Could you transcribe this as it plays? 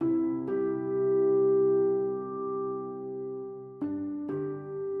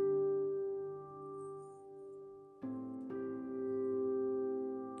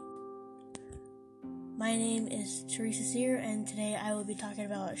My name is Teresa Sear, and today I will be talking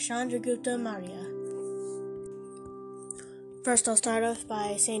about Chandragupta Maurya. First, I'll start off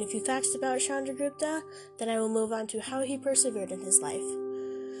by saying a few facts about Chandragupta, then I will move on to how he persevered in his life.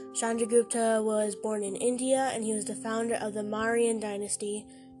 Chandragupta was born in India, and he was the founder of the Mauryan dynasty.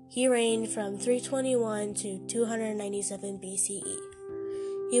 He reigned from 321 to 297 BCE.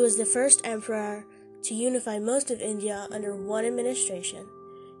 He was the first emperor to unify most of India under one administration.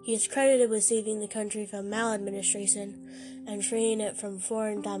 He is credited with saving the country from maladministration and freeing it from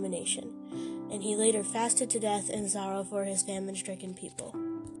foreign domination, and he later fasted to death in sorrow for his famine-stricken people.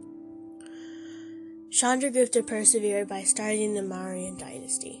 Chandragupta persevered by starting the Mauryan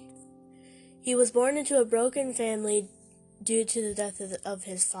dynasty. He was born into a broken family due to the death of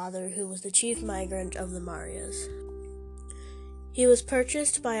his father, who was the chief migrant of the Mauryas. He was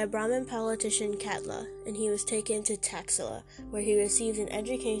purchased by a Brahmin politician, Katla, and he was taken to Taxila, where he received an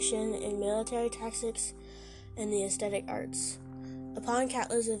education in military tactics and the aesthetic arts. Upon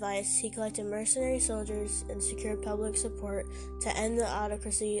Katla's advice, he collected mercenary soldiers and secured public support to end the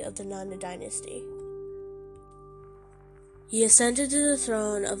autocracy of the Nanda dynasty. He ascended to the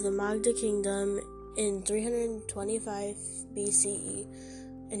throne of the Magadha kingdom in 325 BCE,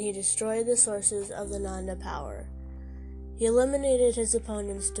 and he destroyed the sources of the Nanda power. He eliminated his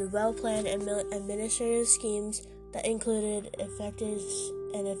opponents through well-planned administrative schemes that included an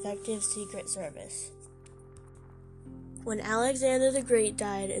effective secret service. When Alexander the Great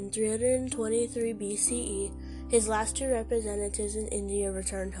died in 323 BCE, his last two representatives in India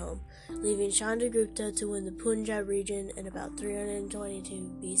returned home, leaving Chandragupta to win the Punjab region in about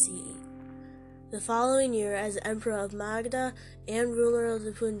 322 BCE. The following year, as Emperor of Magadha and ruler of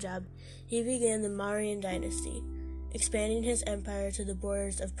the Punjab, he began the Mauryan dynasty, expanding his empire to the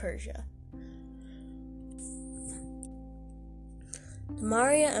borders of Persia. The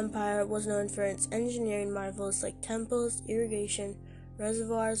Maurya Empire was known for its engineering marvels like temples, irrigation,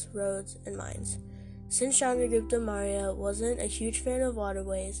 reservoirs, roads, and mines. Since Chandragupta Maurya wasn't a huge fan of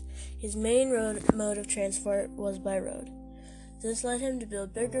waterways, his main mode of transport was by road. This led him to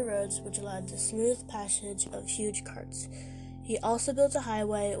build bigger roads, which allowed the smooth passage of huge carts. He also built a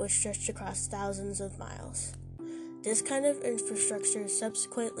highway which stretched across thousands of miles. This kind of infrastructure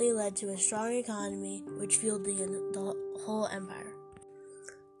subsequently led to a strong economy, which fueled the whole empire.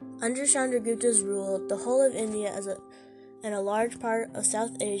 Under Chandragupta's rule, the whole of India and a large part of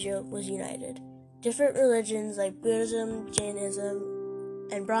South Asia was united. Different religions like Buddhism, Jainism,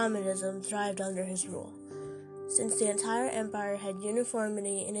 and Brahmanism thrived under his rule. Since the entire empire had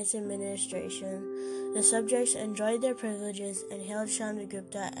uniformity in its administration, the subjects enjoyed their privileges and hailed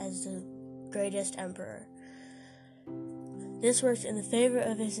Chandragupta as the greatest emperor. This worked in the favor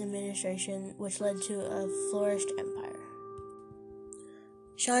of his administration, which led to a flourished empire.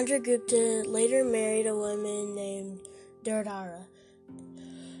 Chandragupta later married a woman named Durdara,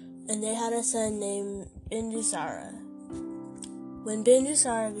 and they had a son named Bindusara. When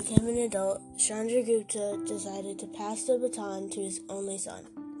Bindusara became an adult, Chandragupta decided to pass the baton to his only son.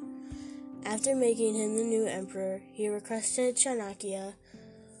 After making him the new emperor, he requested Chanakya,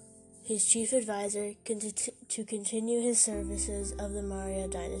 his chief advisor, to continue his services of the Maurya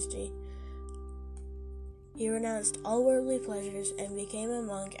dynasty. He renounced all worldly pleasures and became a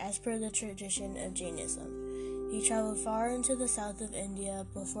monk as per the tradition of Jainism. He traveled far into the south of India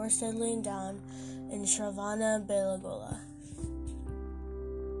before settling down in Shravana-Belagola.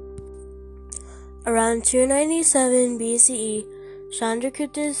 Around 297 BCE,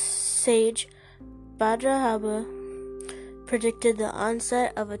 Chandragupta's sage Bhadrahaba predicted the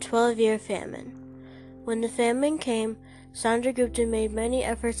onset of a 12-year famine. When the famine came, Chandragupta made many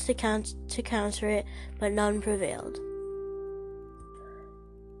efforts to counter it, but none prevailed.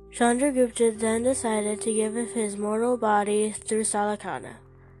 Chandragupta then decided to give up his mortal body through Salakana.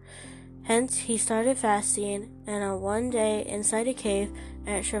 Hence, he started fasting, and on one day, inside a cave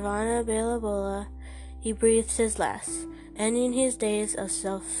at Shravana-Belagola, he breathed his last, ending his days of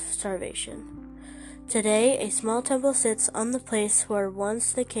self-starvation. Today, a small temple sits on the place where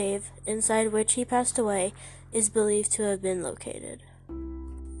once the cave, inside which he passed away, is believed to have been located.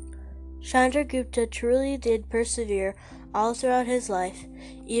 Chandragupta truly did persevere all throughout his life,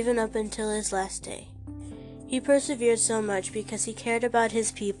 even up until his last day. He persevered so much because he cared about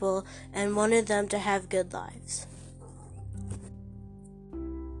his people and wanted them to have good lives.